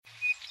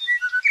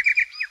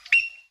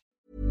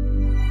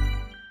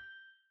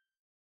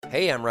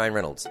Hey, I'm Ryan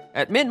Reynolds.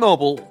 At Mint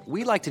Mobile,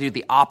 we like to do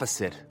the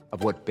opposite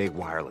of what Big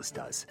Wireless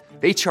does.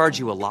 They charge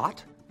you a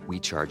lot, we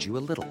charge you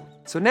a little.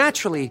 So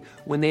naturally,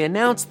 when they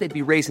announced they'd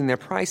be raising their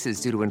prices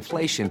due to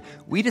inflation,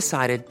 we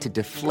decided to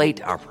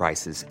deflate our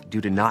prices due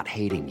to not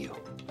hating you.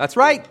 That's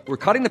right. We're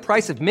cutting the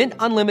price of Mint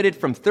Unlimited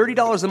from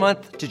 $30 a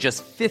month to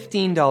just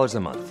 $15 a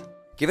month.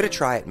 Give it a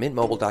try at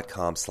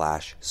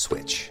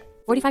mintmobile.com/switch.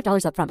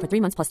 $45 up front for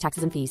 3 months plus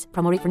taxes and fees.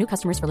 Promo rate for new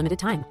customers for limited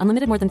time.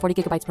 Unlimited more than 40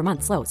 gigabytes per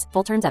month. Slows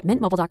full terms at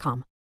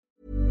mintmobile.com.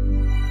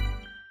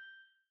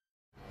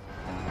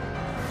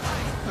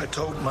 I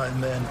told my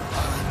men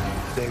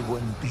they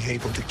wouldn't be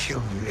able to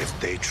kill you if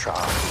they tried.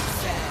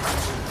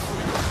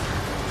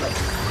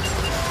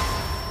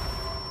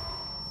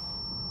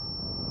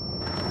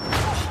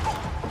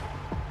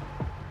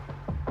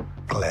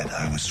 Glad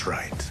I was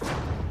right.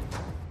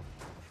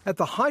 At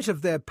the height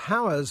of their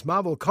powers,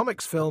 Marvel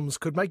Comics films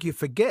could make you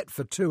forget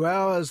for 2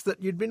 hours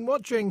that you'd been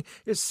watching,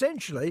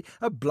 essentially,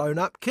 a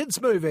blown-up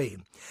kids' movie.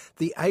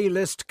 The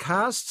A-list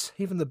casts,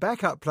 even the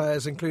backup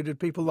players, included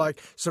people like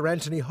Sir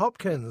Anthony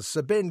Hopkins,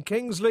 Sir Ben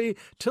Kingsley,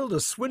 Tilda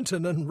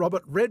Swinton and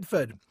Robert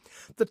Redford.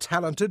 The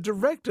talented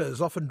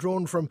directors, often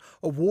drawn from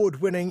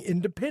award-winning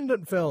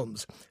independent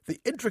films. The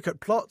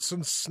intricate plots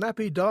and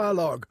snappy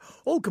dialogue,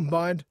 all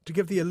combined to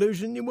give the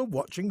illusion you were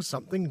watching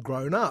something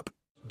grown up.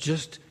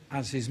 Just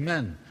as his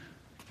men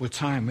were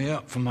tying me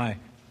up for my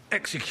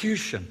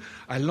execution,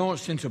 I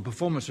launched into a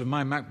performance of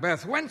my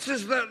Macbeth. Whence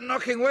is that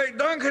knocking? Wait,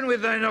 Duncan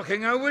with thy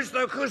knocking. I wish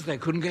thou couldst. They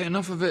couldn't get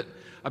enough of it.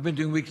 I've been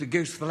doing weekly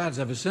gigs for the lads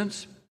ever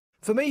since.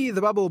 For me, the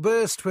bubble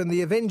burst when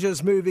the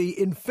Avengers movie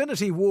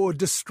Infinity War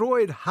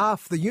destroyed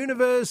half the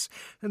universe,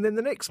 and then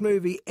the next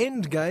movie,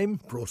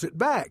 Endgame, brought it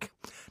back.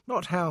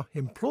 Not how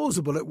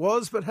implausible it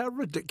was, but how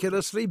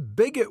ridiculously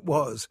big it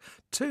was.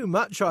 Too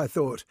much, I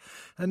thought.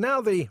 And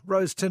now the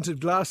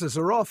rose-tinted glasses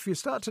are off, you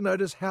start to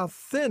notice how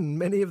thin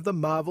many of the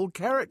Marvel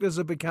characters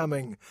are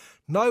becoming.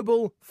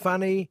 Noble,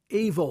 funny,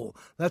 evil.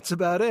 That's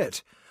about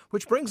it.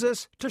 Which brings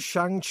us to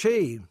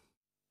Shang-Chi.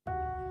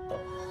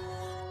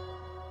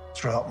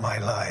 Throughout my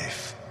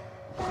life,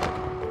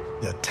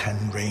 the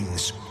 10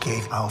 rings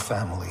gave our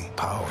family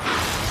power.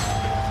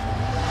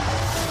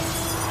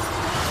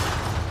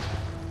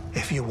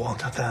 If you want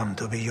them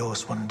to be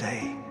yours one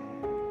day,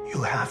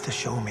 you have to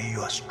show me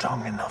you are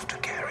strong enough to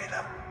carry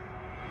them.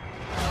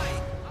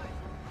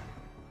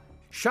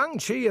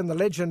 Shang-Chi and the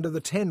Legend of the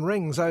Ten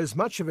Rings owes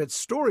much of its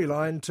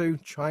storyline to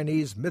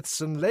Chinese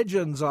myths and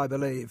legends, I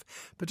believe,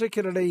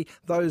 particularly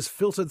those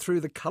filtered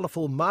through the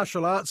colourful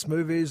martial arts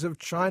movies of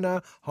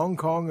China, Hong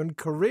Kong and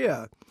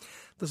Korea.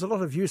 There's a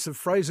lot of use of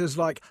phrases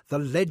like "the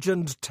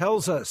legend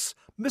tells us,"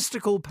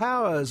 mystical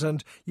powers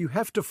and "you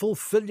have to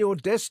fulfill your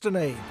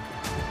destiny."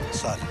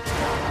 Son,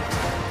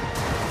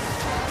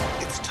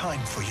 it's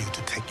time for you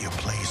to take your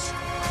place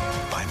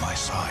by my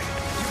side.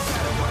 You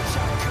better watch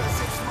out,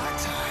 'cause it's my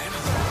time.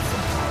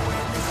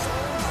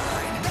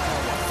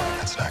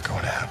 That's not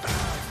going to happen.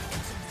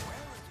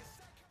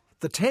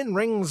 The 10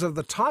 Rings of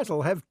the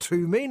title have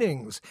two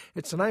meanings.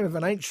 It's the name of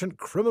an ancient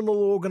criminal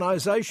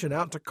organisation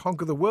out to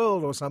conquer the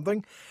world or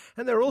something.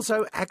 And they're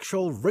also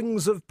actual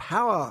rings of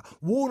power,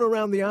 worn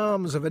around the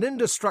arms of an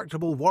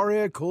indestructible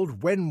warrior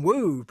called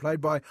Wenwu, played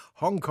by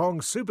Hong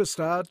Kong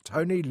superstar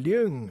Tony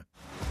Leung.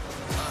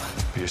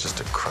 You're just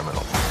a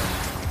criminal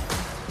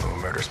who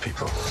murders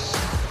people.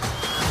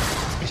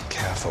 Be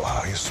careful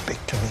how you speak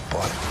to me,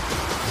 boy.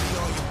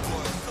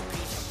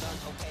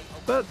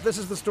 But this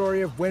is the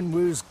story of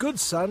Wenwu's good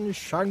son,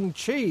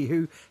 Shang-Chi,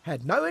 who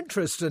had no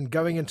interest in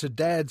going into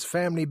Dad's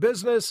family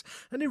business,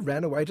 and he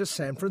ran away to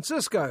San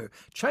Francisco,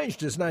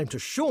 changed his name to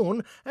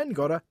Sean, and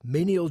got a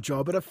menial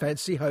job at a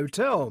fancy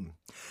hotel.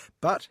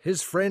 But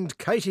his friend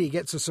Katie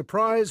gets a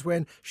surprise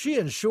when she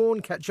and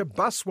Sean catch a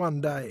bus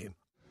one day.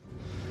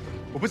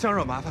 You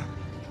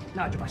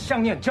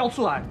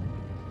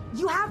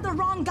have the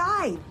wrong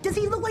guy. Does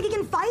he look like he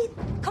can fight?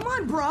 Come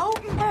on, bro.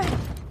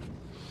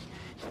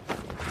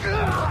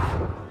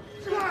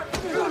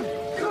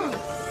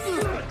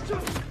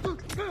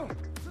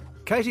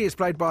 Katie is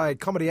played by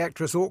comedy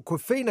actress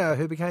Awkwafina,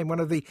 who became one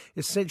of the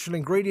essential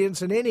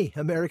ingredients in any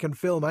American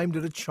film aimed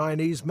at a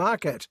Chinese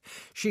market.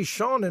 She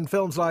shone in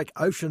films like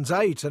Ocean's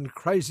 8 and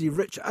Crazy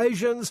Rich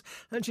Asians,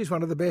 and she's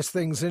one of the best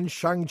things in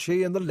Shang-Chi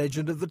and the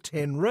Legend of the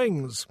Ten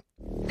Rings.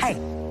 Hey,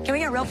 can we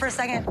get real for a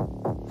second?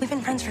 We've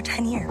been friends for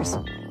 10 years.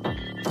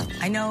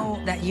 I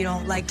know that you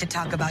don't like to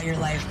talk about your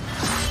life,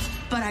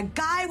 but a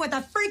guy with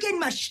a freaking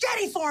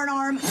machete for an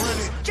arm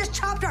just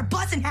chopped our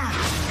butts in half.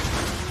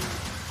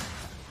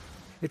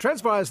 It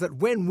transpires that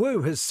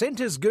Wenwu has sent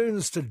his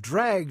goons to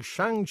drag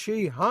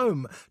Shang-Chi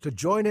home to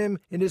join him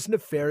in his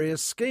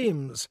nefarious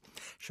schemes.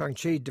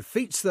 Shang-Chi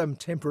defeats them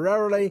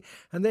temporarily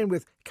and then,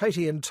 with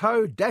Katie in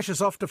tow,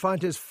 dashes off to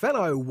find his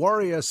fellow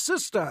warrior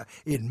sister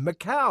in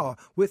Macau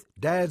with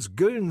Dad's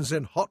goons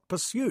in hot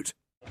pursuit.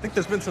 I think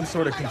there's been some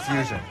sort of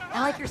confusion.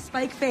 I like your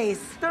spike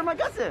face. They're my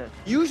cousin.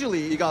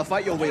 Usually, you gotta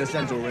fight your way to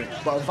Central Ring.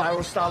 But a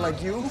viral star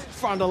like you?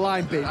 Front the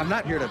line, babe. I'm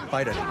not here to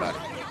fight anybody.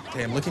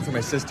 Okay, I'm looking for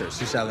my sister,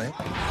 Michele.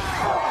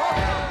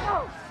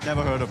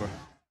 Never heard of her.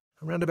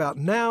 Around about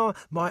now,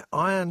 my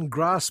iron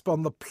grasp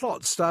on the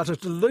plot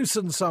started to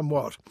loosen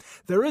somewhat.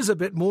 There is a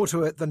bit more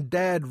to it than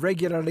Dad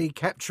regularly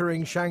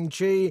capturing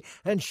Shang-Chi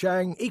and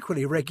Shang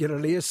equally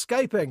regularly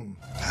escaping.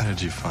 How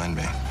did you find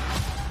me?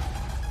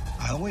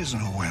 I always know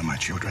where my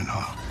children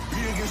are.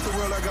 Me against the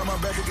world, I got my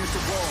back against the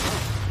wall.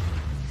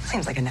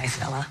 Seems like a nice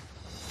fella.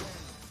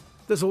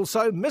 There's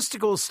also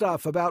mystical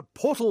stuff about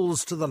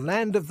portals to the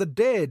land of the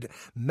dead,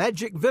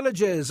 magic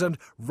villages and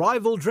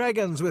rival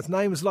dragons with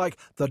names like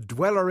the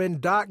Dweller in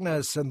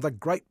Darkness and the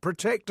Great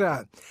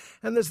Protector.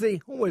 And there's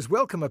the always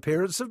welcome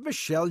appearance of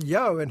Michele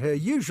Yeoh in her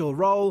usual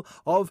role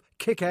of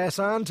kick-ass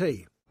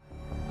auntie.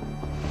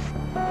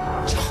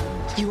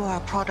 You are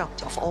a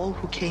product of all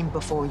who came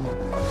before you.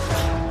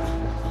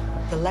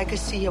 The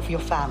legacy of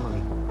your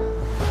family.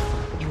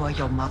 You are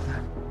your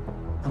mother.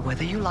 And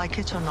whether you like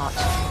it or not,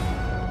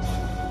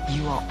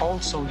 you are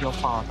also your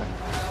father.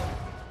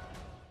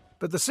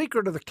 But the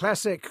secret of the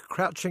classic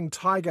Crouching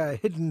Tiger,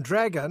 Hidden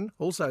Dragon,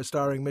 also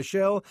starring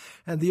Michele,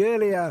 and the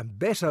earlier,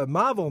 better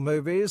Marvel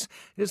movies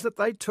is that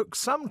they took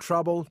some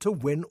trouble to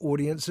win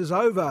audiences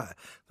over.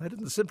 They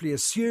didn't simply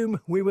assume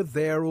we were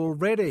there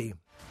already.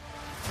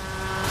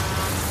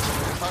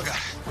 Okay.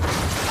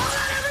 Hold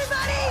on,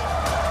 everybody!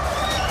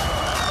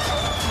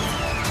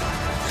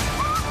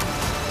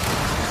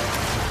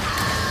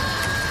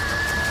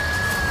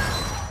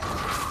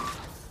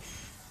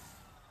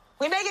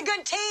 We make a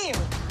good team.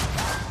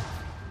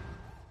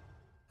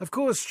 Of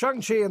course,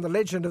 Shang-Chi and the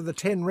Legend of the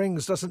Ten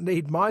Rings doesn't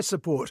need my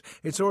support.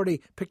 It's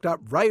already picked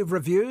up rave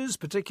reviews,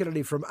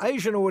 particularly from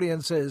Asian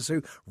audiences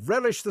who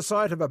relish the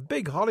sight of a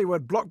big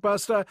Hollywood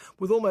blockbuster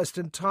with almost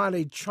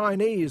entirely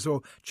Chinese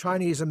or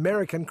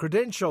Chinese-American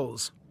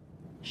credentials.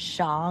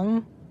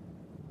 Shang?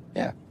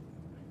 Yeah.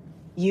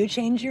 You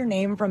changed your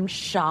name from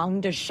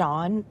Shang to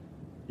Sean?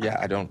 Yeah,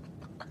 I don't...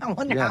 I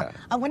wonder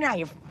how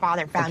your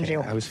father found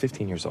you. I was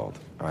 15 years old,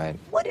 all right?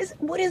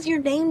 What is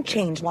your name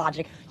change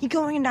logic? You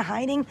going into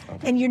hiding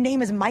and your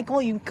name is Michael,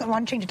 you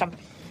want to change it to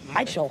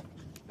Michael.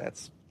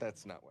 That's not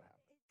what happened.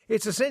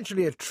 It's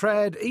essentially a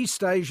trad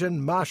East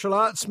Asian martial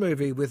arts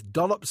movie with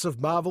dollops of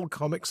Marvel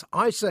Comics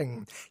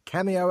icing,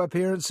 cameo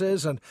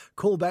appearances and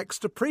callbacks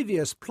to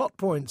previous plot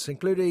points,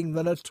 including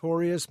the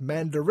notorious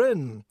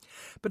Mandarin.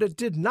 But it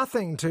did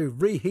nothing to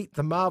reheat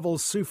the Marvel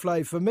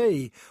souffle for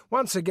me.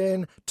 Once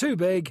again, too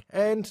big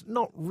and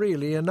not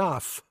really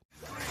enough.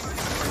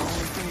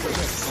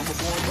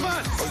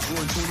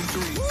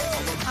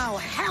 Oh,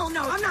 hell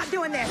no, I'm not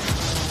doing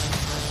this.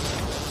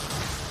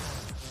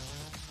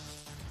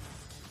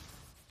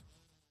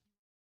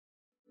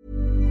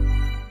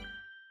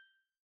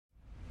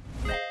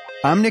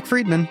 I'm Nick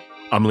Friedman.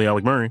 I'm Lee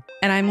Alec Murray.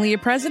 And I'm Leah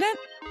President.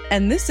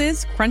 And this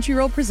is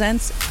Crunchyroll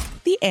Presents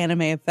The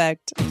Anime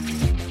Effect.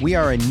 We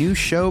are a new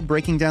show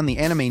breaking down the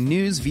anime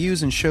news,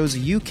 views, and shows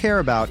you care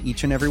about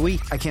each and every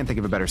week. I can't think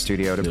of a better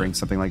studio to bring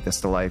something like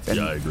this to life. And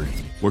I agree.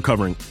 We're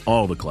covering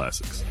all the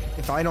classics.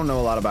 If I don't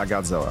know a lot about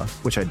Godzilla,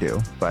 which I do,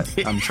 but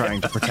I'm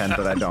trying to pretend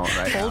that I don't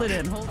right Hold it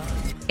in.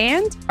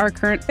 And our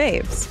current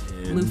faves.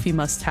 Luffy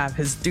must have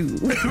his due.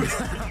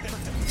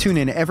 Tune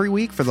in every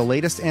week for the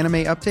latest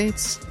anime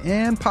updates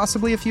and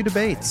possibly a few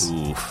debates.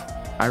 Oof.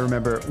 I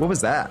remember, what was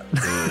that?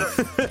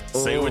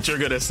 Say what you're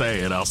going to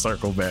say and I'll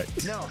circle back.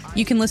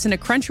 You can listen to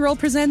Crunchyroll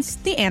Presents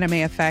The Anime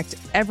Effect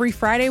every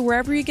Friday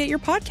wherever you get your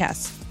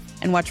podcasts.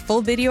 And watch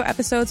full video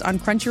episodes on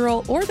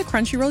Crunchyroll or the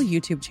Crunchyroll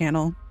YouTube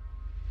channel.